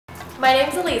My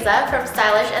name's Eliza from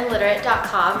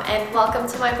stylishandliterate.com and welcome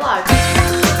to my blog.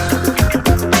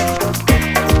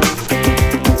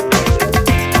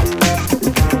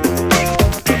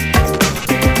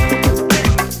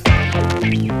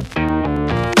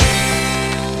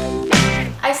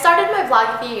 I started my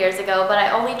blog a few years ago, but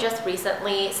I only just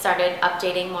recently started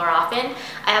updating more often.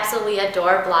 I absolutely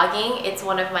adore blogging. It's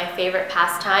one of my favorite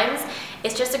pastimes.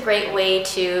 It's just a great way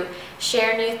to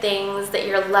share new things that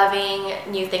you're loving,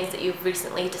 new things that you've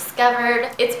recently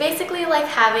discovered. It's basically like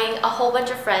having a whole bunch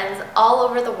of friends all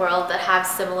over the world that have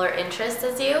similar interests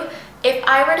as you. If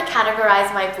I were to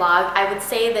categorize my blog, I would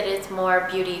say that it's more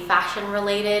beauty fashion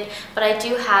related, but I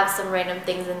do have some random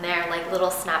things in there like little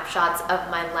snapshots of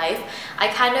my life. I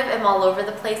kind of am all over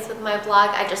the place with my blog.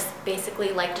 I just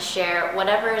basically like to share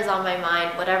whatever is on my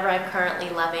mind, whatever I'm currently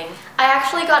loving. I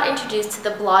actually got introduced to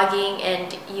the blogging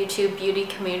and YouTube beauty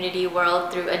community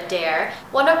world through a dare.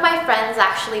 One of my friends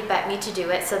actually bet me to do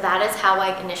it, so that is how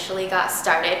I initially got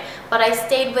started, but I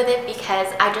stayed with it because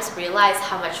I just realized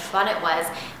how much fun it was.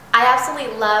 I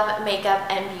absolutely love makeup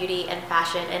and beauty and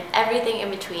fashion and everything in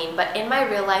between, but in my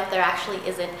real life there actually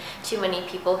isn't too many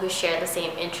people who share the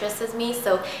same interests as me,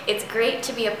 so it's great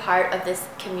to be a part of this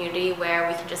community where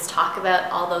we can just talk about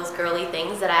all those girly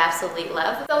things that I absolutely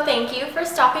love. So thank you for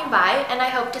stopping by, and I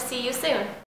hope to see you soon.